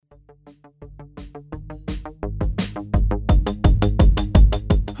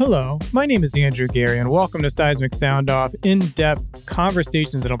Hello, my name is Andrew Gary, and welcome to Seismic Sound-Off, in-depth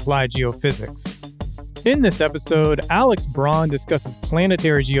conversations in applied geophysics. In this episode, Alex Braun discusses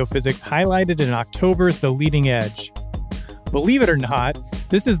planetary geophysics highlighted in October's The Leading Edge. Believe it or not,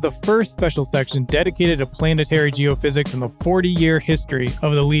 this is the first special section dedicated to planetary geophysics in the 40-year history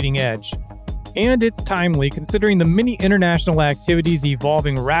of The Leading Edge. And it's timely considering the many international activities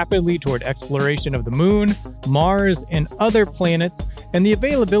evolving rapidly toward exploration of the Moon, Mars, and other planets, and the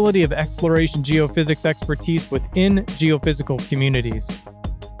availability of exploration geophysics expertise within geophysical communities.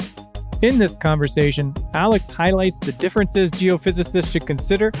 In this conversation, Alex highlights the differences geophysicists should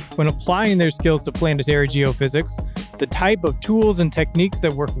consider when applying their skills to planetary geophysics, the type of tools and techniques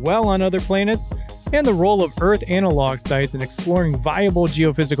that work well on other planets, and the role of Earth analog sites in exploring viable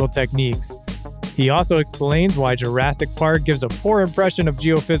geophysical techniques. He also explains why Jurassic Park gives a poor impression of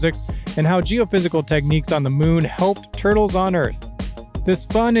geophysics and how geophysical techniques on the Moon helped turtles on Earth. This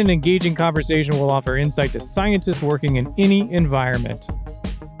fun and engaging conversation will offer insight to scientists working in any environment.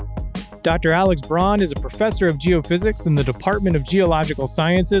 Dr. Alex Braun is a professor of geophysics in the Department of Geological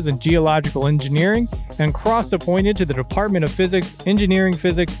Sciences and Geological Engineering and cross-appointed to the Department of Physics, Engineering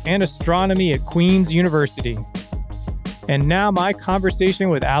Physics, and Astronomy at Queen's University. And now my conversation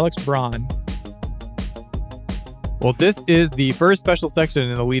with Alex Braun. Well, this is the first special section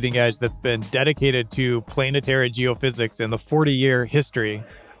in The Leading Edge that's been dedicated to planetary geophysics in the 40-year history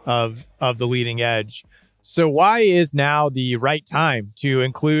of The Leading Edge. So why is now the right time to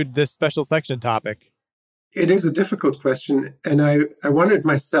include this special section topic? It is a difficult question, and I wondered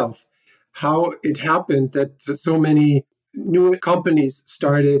myself how it happened that so many new companies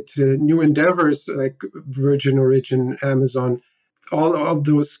started, new endeavors like Virgin Origin, Amazon, all of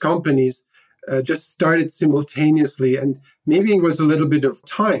those companies just started simultaneously. And maybe it was a little bit of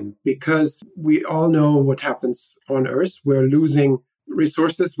time because we all know what happens on Earth. We're losing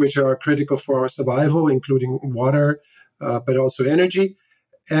resources which are critical for our survival, including water, but also energy.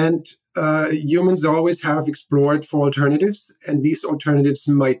 And humans always have explored for alternatives, and these alternatives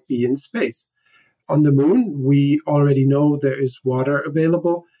might be in space. On the Moon, we already know there is water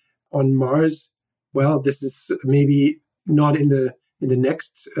available. On Mars, well, this is maybe not in the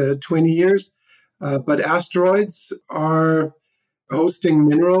next 20 years, but asteroids are hosting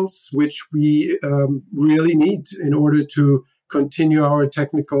minerals which we really need in order to continue our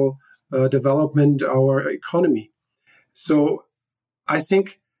technical development, our economy. So I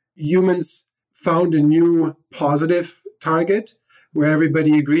think humans found a new positive target where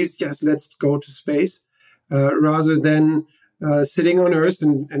everybody agrees, yes, let's go to space, rather than sitting on Earth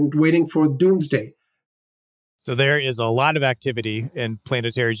and waiting for doomsday. So there is a lot of activity in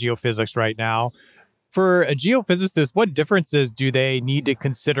planetary geophysics right now. For a geophysicist, what differences do they need to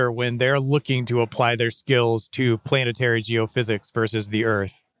consider when they're looking to apply their skills to planetary geophysics versus the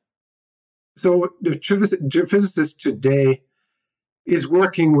Earth? So the geophysicist today is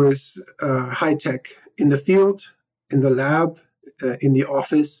working with high tech in the field, in the lab, in the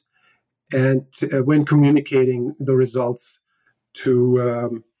office, and when communicating the results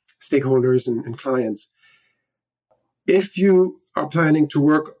to stakeholders and clients. If you are planning to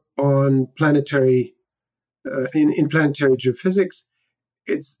work on planetary in planetary geophysics,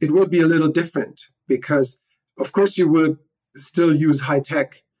 it will be a little different because, of course, you will still use high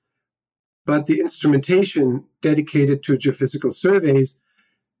tech, but the instrumentation dedicated to geophysical surveys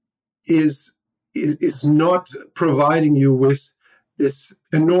is not providing you with this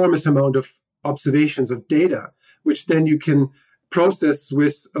enormous amount of observations of data, which then you can process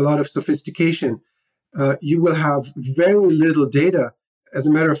with a lot of sophistication. You will have very little data. As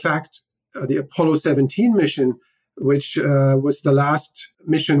a matter of fact, the Apollo 17 mission, which was the last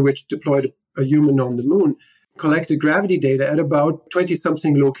mission which deployed a human on the Moon, collected gravity data at about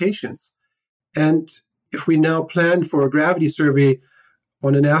 20-something locations. And if we now plan for a gravity survey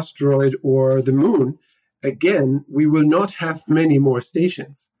on an asteroid or the Moon, again, we will not have many more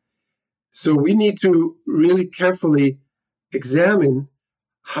stations. So we need to really carefully examine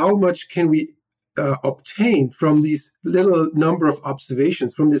how much can we obtain from these little number of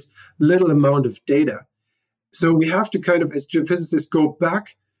observations, from this little amount of data. So we have to kind of, as geophysicists, go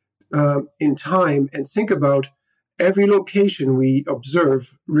back in time and think about every location we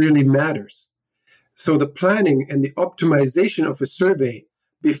observe really matters. So the planning and the optimization of a survey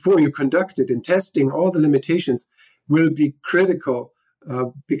before you conduct it and testing all the limitations will be critical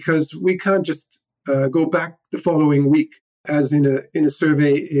because we can't just go back the following week as in a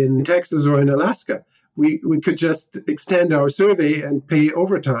survey in Texas or in Alaska. We could just extend our survey and pay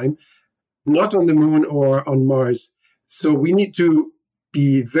overtime, not on the Moon or on Mars. So we need to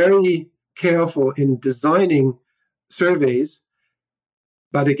be very careful in designing surveys.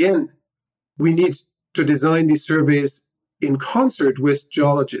 But again, we need to design these surveys in concert with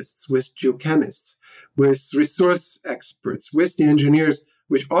geologists, with geochemists, with resource experts, with the engineers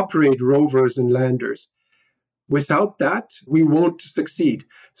which operate rovers and landers. Without that, we won't succeed.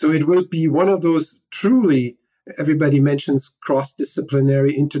 So it will be one of those truly, everybody mentions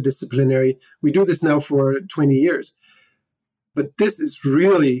cross-disciplinary, interdisciplinary. We do this now for 20 years. But this is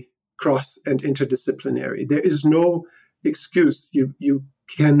really cross and interdisciplinary. There is no excuse. You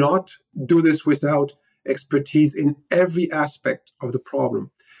cannot do this without expertise in every aspect of the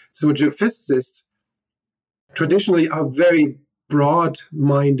problem. So geophysicists traditionally are very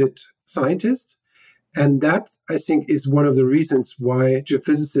broad-minded scientists. And that, I think, is one of the reasons why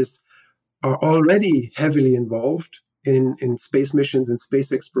geophysicists are already heavily involved in space missions and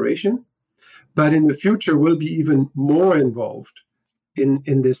space exploration, but in the future will be even more involved in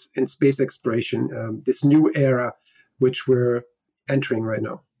space exploration, this new era which we're entering right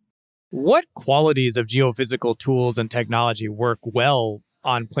now. What qualities of geophysical tools and technology work well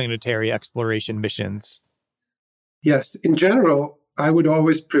on planetary exploration missions? Yes, in general, I would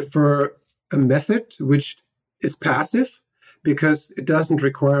always prefer a method which is passive because it doesn't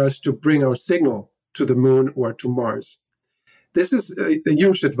require us to bring our signal to the moon or to Mars. This is a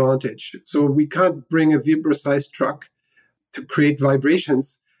huge advantage. So we can't bring a Vibro-sized truck to create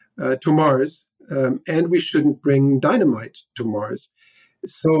vibrations to Mars, and we shouldn't bring dynamite to Mars.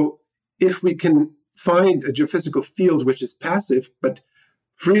 So if we can find a geophysical field which is passive but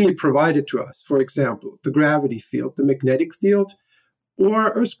freely provided to us, for example, the gravity field, the magnetic field,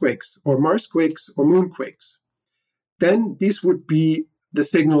 or earthquakes, or Marsquakes, or moonquakes, then these would be the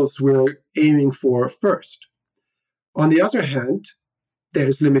signals we're aiming for first. On the other hand,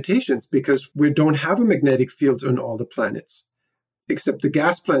 there's limitations because we don't have a magnetic field on all the planets, except the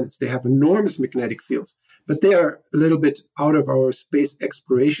gas planets. They have enormous magnetic fields, but they are a little bit out of our space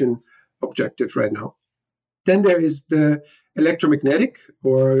exploration objective right now. Then there is the electromagnetic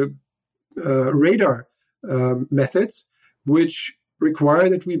or radar methods, which require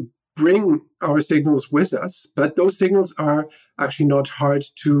that we bring our signals with us, but those signals are actually not hard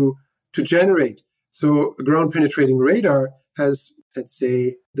to generate. So a ground-penetrating radar has, let's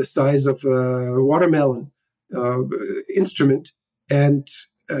say, the size of a watermelon instrument and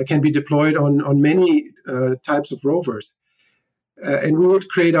can be deployed on many types of rovers. And we would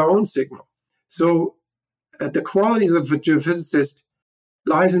create our own signal. So the qualities of a geophysicist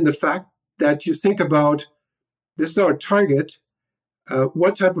lies in the fact that you think about, this is our target,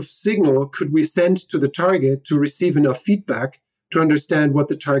 what type of signal could we send to the target to receive enough feedback to understand what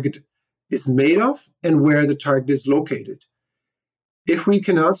the target is made of and where the target is located? If we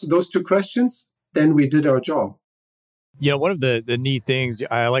can answer those two questions, then we did our job. One of the neat things,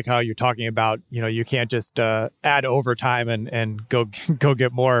 I like how you're talking about, you can't just add overtime and go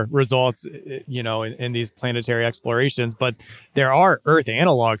get more results, in these planetary explorations. But there are Earth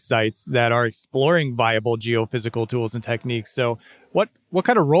analog sites that are exploring viable geophysical tools and techniques. So what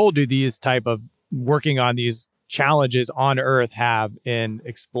kind of role do these type of working on these challenges on Earth have in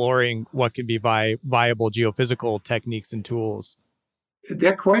exploring what could be viable geophysical techniques and tools?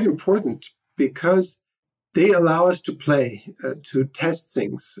 They're quite important because they allow us to play, to test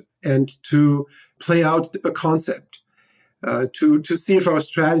things, and to play out a concept, to see if our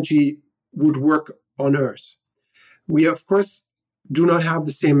strategy would work on Earth. We, of course, do not have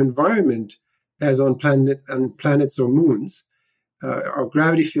the same environment as on planets or moons. Our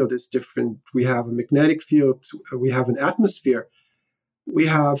gravity field is different. We have a magnetic field. We have an atmosphere. We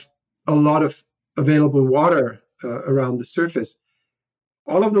have a lot of available water around the surface.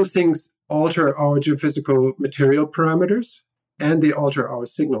 All of those things alter our geophysical material parameters, and they alter our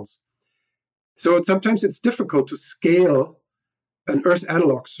signals. So sometimes it's difficult to scale an Earth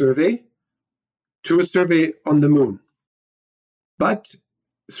analog survey to a survey on the moon. But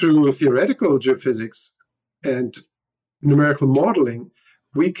through theoretical geophysics and numerical modeling,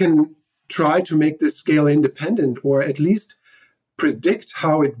 we can try to make this scale independent, or at least predict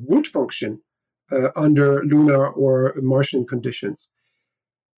how it would function under lunar or Martian conditions.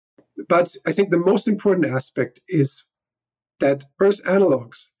 But I think the most important aspect is that Earth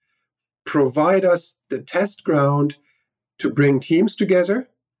analogs provide us the test ground to bring teams together,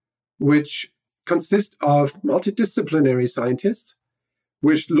 which consist of multidisciplinary scientists,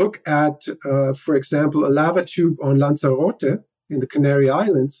 which look at, for example, a lava tube on Lanzarote in the Canary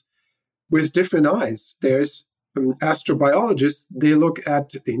Islands with different eyes. There's astrobiologists, they look at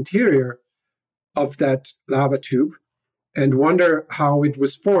the interior of that lava tube and wonder how it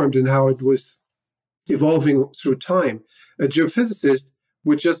was formed and how it was evolving through time. A geophysicist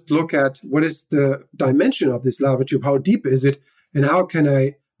would just look at what is the dimension of this lava tube, how deep is it, and how can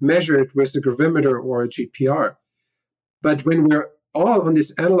I measure it with a gravimeter or a GPR. But when we're all on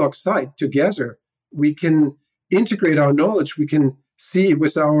this analog site together, we can integrate our knowledge, we can see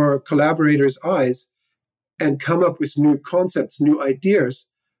with our collaborators' eyes and come up with new concepts, new ideas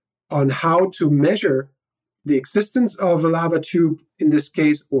on how to measure the existence of a lava tube in this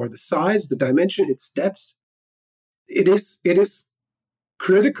case, or the size, the dimension, its depth. It is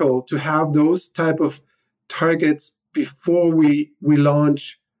critical to have those type of targets before we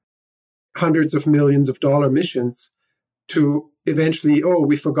launch hundreds of millions of dollar missions to eventually, oh,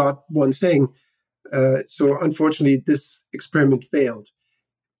 we forgot one thing. So unfortunately, this experiment failed.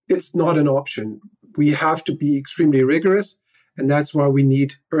 It's not an option. We have to be extremely rigorous, and that's why we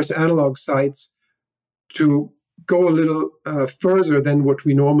need Earth analog sites to go a little further than what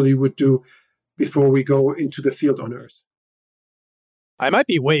we normally would do before we go into the field on Earth. I might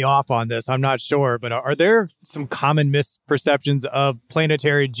be way off on this, I'm not sure, but are there some common misperceptions of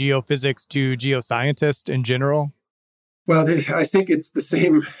planetary geophysics to geoscientists in general? Well, I think it's the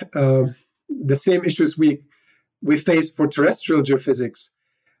same issues we face for terrestrial geophysics.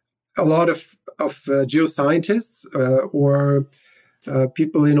 A lot of geoscientists or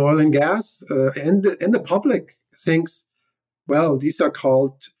people in oil and gas and the public thinks, well, these are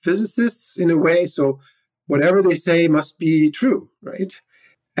called physicists in a way, so whatever they say must be true, right?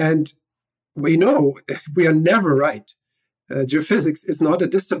 And we know we are never right. Geophysics is not a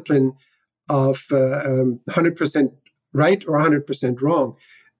discipline of 100% right or 100% wrong.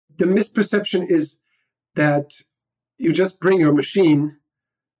 The misperception is that you just bring your machine,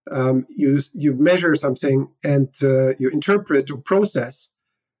 you measure something, and you interpret or process,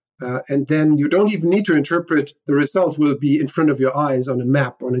 and then you don't even need to interpret. The result will be in front of your eyes on a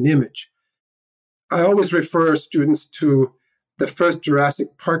map, on an image. I always refer students to the first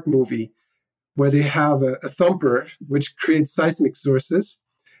Jurassic Park movie, where they have a thumper which creates seismic sources,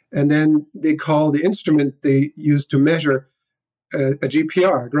 and then they call the instrument they use to measure a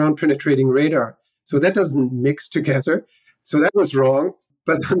GPR, ground penetrating radar. So that doesn't mix together. So that was wrong.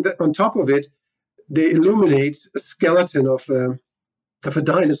 But on top of it, they illuminate a skeleton of a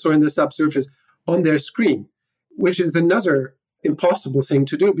dinosaur in the subsurface on their screen, which is another impossible thing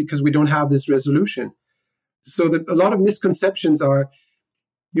to do because we don't have this resolution. So a lot of misconceptions are,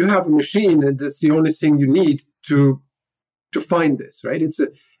 you have a machine and that's the only thing you need to find this, right? It's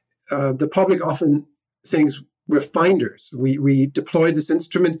the public often thinks we're finders. We deploy this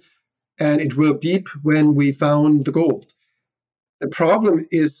instrument and it will beep when we found the gold. The problem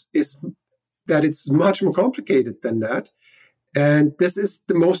is that it's much more complicated than that. And this is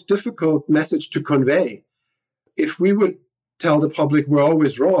the most difficult message to convey. If we would tell the public we're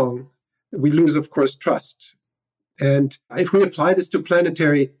always wrong, we lose, of course, trust. And if we apply this to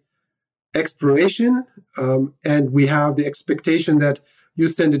planetary exploration, and we have the expectation that you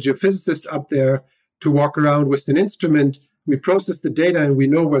send a geophysicist up there to walk around with an instrument, we process the data and we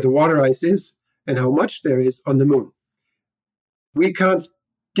know where the water ice is and how much there is on the moon. We can't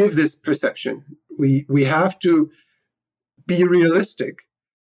give this perception. We have to be realistic.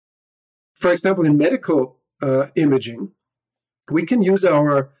 For example, in medical imaging, we can use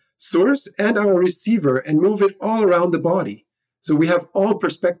our source and our receiver and move it all around the body. So we have all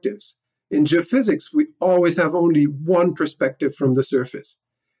perspectives. In geophysics, we always have only one perspective from the surface.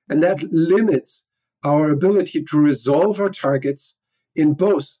 And that limits our ability to resolve our targets in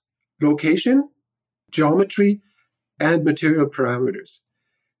both location, geometry, and material parameters.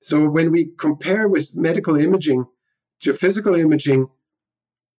 So when we compare with medical imaging, geophysical imaging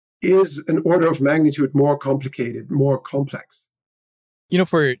is an order of magnitude more complicated, more complex.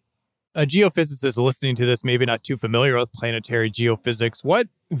 For a geophysicist listening to this, maybe not too familiar with planetary geophysics, what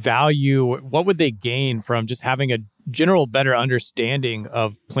would they gain from just having a general better understanding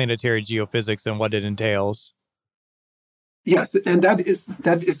of planetary geophysics and what it entails? Yes, and that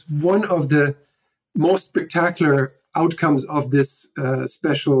is one of the most spectacular outcomes of this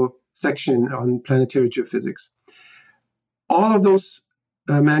special section on planetary geophysics. All of those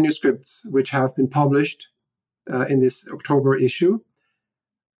manuscripts which have been published in this October issue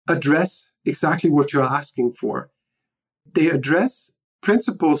address exactly what you're asking for. They address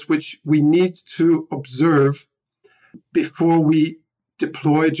principles which we need to observe before we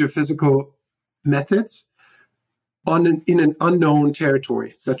deploy geophysical methods in an unknown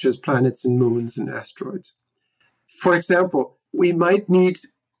territory, such as planets and moons and asteroids. For example, we might need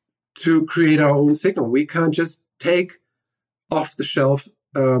to create our own signal. We can't just take off-the-shelf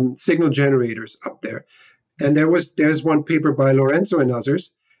signal generators up there. And there's one paper by Lorenzo and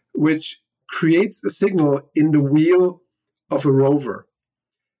others, which creates a signal in the wheel of a rover.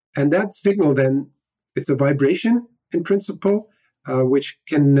 And that signal then, it's a vibration in principle, which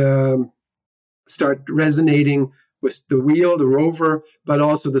can start resonating with the wheel, the rover, but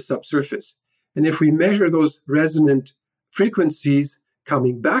also the subsurface. And if we measure those resonant frequencies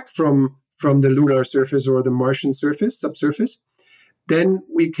coming back from the lunar surface or the Martian surface, subsurface, then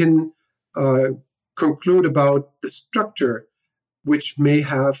we can conclude about the structure which may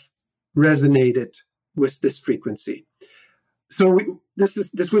have resonated with this frequency. So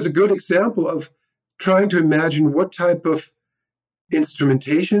this was a good example of trying to imagine what type of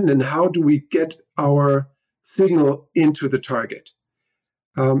instrumentation and how do we get our signal into the target.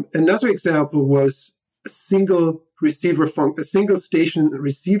 Another example was a single station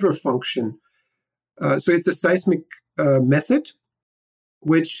receiver function. So it's a seismic method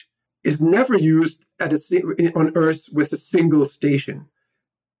which is never used on Earth with a single station.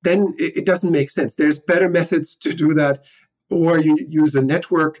 Then it doesn't make sense. There's better methods to do that, or you use a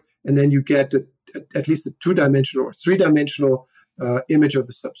network and then you get at least a 2-dimensional or 3-dimensional image of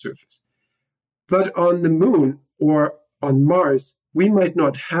the subsurface. But on the moon or on Mars, we might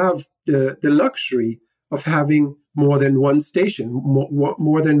not have the luxury of having more than one station,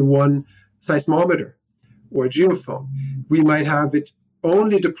 more than one seismometer or geophone. We might have it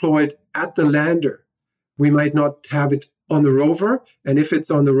only deployed at the lander. We might not have it on the rover, and if it's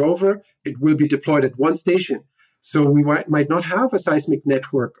on the rover, it will be deployed at one station. So we might not have a seismic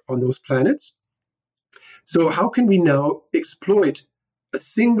network on those planets. So how can we now exploit a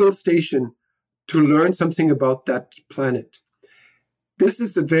single station to learn something about that planet? This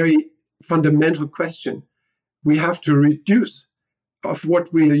is a very fundamental question. We have to reduce of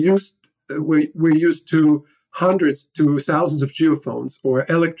what we're used to hundreds to thousands of geophones or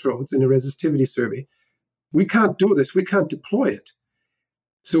electrodes in a resistivity survey. We can't do this. We can't deploy it.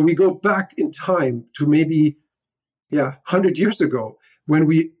 So we go back in time to maybe 100 years ago when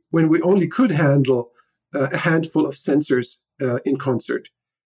we only could handle a handful of sensors in concert.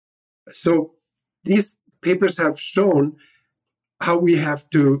 So these papers have shown how we have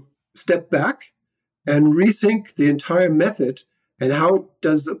to step back and rethink the entire method and how it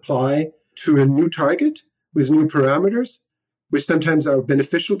does apply to a new target with new parameters, which sometimes are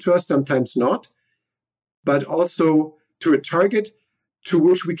beneficial to us, sometimes not, but also to a target to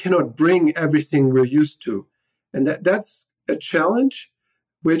which we cannot bring everything we're used to. And that's a challenge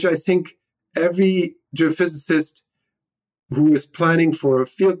which I think every geophysicist who is planning for a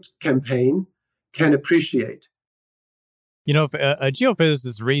field campaign can appreciate. You know, if a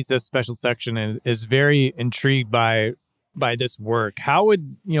geophysicist reads this special section and is very intrigued by this work, what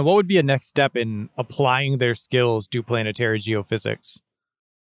would be a next step in applying their skills to planetary geophysics?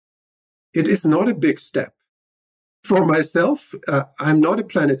 It is not a big step. For myself, I'm not a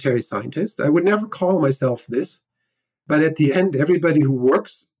planetary scientist. I would never call myself this. But at the end, everybody who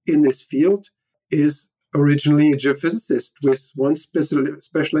works in this field is originally a geophysicist with one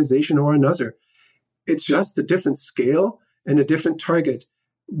specialization or another. It's just a different scale and a different target.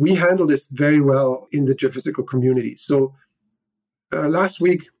 We handle this very well in the geophysical community. So last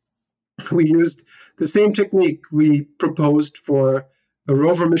week, we used the same technique we proposed for a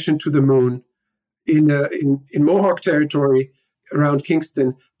rover mission to the moon in Mohawk territory around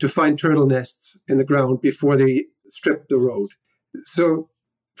Kingston to find turtle nests in the ground before they strip the road. So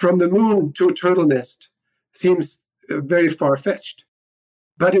from the moon to a turtle nest seems very far-fetched.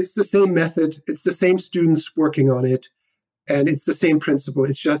 But it's the same method, it's the same students working on it, and it's the same principle,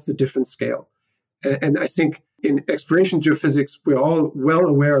 it's just a different scale. And I think in exploration geophysics, we're all well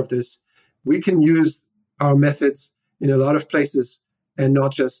aware of this. We can use our methods in a lot of places and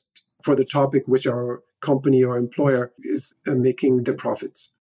not just for the topic which our company or employer is making the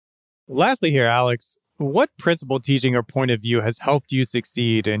profits. Lastly here, Alex, what principle, teaching, or point of view has helped you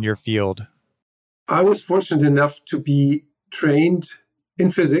succeed in your field? I was fortunate enough to be trained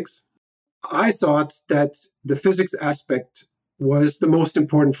in physics. I thought that the physics aspect was the most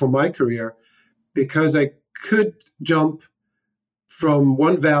important for my career because I could jump from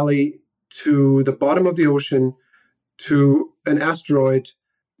one valley to the bottom of the ocean, to an asteroid,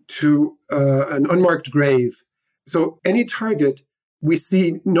 to an unmarked grave. So any target we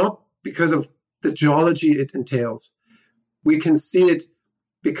see not because of the geology it entails. We can see it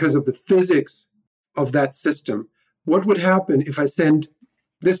because of the physics of that system. What would happen if I send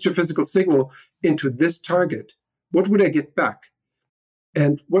this geophysical signal into this target? What would I get back?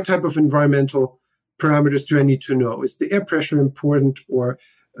 And what type of environmental parameters do I need to know? Is the air pressure important, or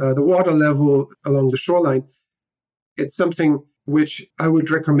the water level along the shoreline? It's something which I would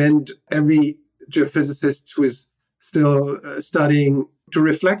recommend every geophysicist who is still studying to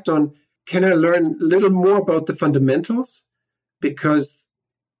reflect on. Can I learn a little more about the fundamentals? Because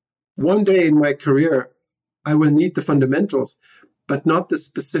one day in my career, I will need the fundamentals, but not the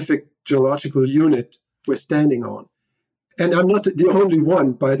specific geological unit we're standing on. And I'm not the only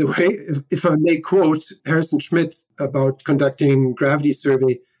one, by the way, if I may quote Harrison Schmitt about conducting gravity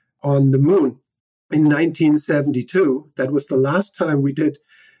survey on the moon in 1972. That was the last time we did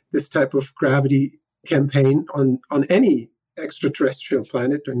this type of gravity campaign on any extraterrestrial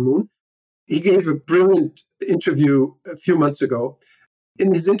planet or moon. He gave a brilliant interview a few months ago.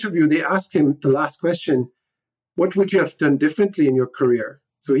 In his interview, they asked him the last question, what would you have done differently in your career?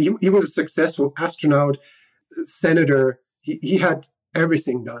 So he was a successful astronaut, senator. He had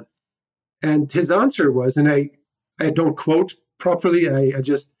everything done. And his answer was, and I don't quote properly, I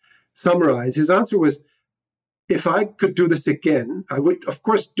just summarize. His answer was, if I could do this again, I would, of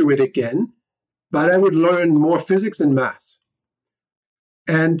course, do it again, but I would learn more physics and math.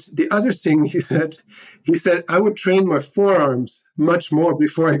 And the other thing he said, I would train my forearms much more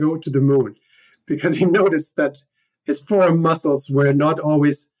before I go to the moon, because he noticed that his forearm muscles were not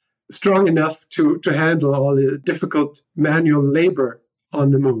always strong enough to handle all the difficult manual labor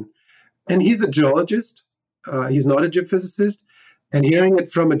on the moon. And he's a geologist. He's not a geophysicist. And hearing it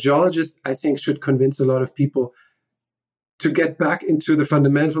from a geologist, I think, should convince a lot of people to get back into the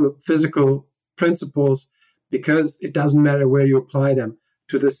fundamental physical principles, because it doesn't matter where you apply them,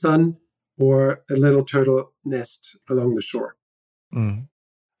 to the sun or a little turtle nest along the shore.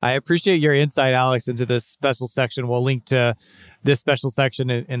 I appreciate your insight, Alex, into this special section. We'll link to this special section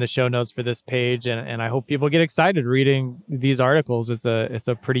in the show notes for this page. And I hope people get excited reading these articles. It's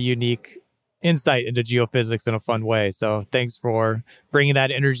a pretty unique insight into geophysics in a fun way. So thanks for bringing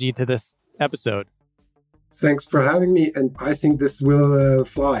that energy to this episode. Thanks for having me. And I think this will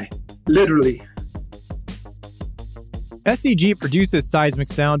fly, literally. SEG produces Seismic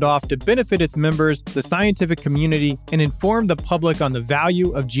Sound Off to benefit its members, the scientific community, and inform the public on the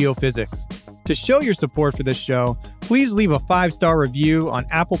value of geophysics. To show your support for this show, please leave a 5-star review on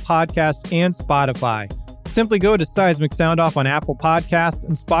Apple Podcasts and Spotify. Simply go to Seismic Sound Off on Apple Podcasts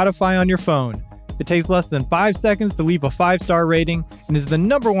and Spotify on your phone. It takes less than 5 seconds to leave a 5-star rating and is the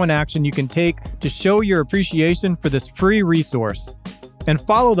 #1 action you can take to show your appreciation for this free resource. And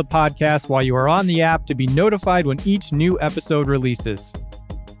follow the podcast while you are on the app to be notified when each new episode releases.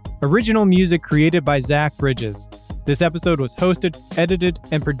 Original music created by Zach Bridges. This episode was hosted, edited,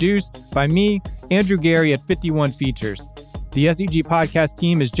 and produced by me, Andrew Gary at 51 Features. The SEG podcast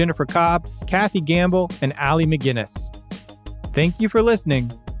team is Jennifer Cobb, Kathy Gamble, and Allie McGinnis. Thank you for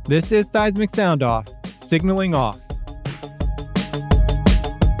listening. This is Seismic Sound Off, signaling off.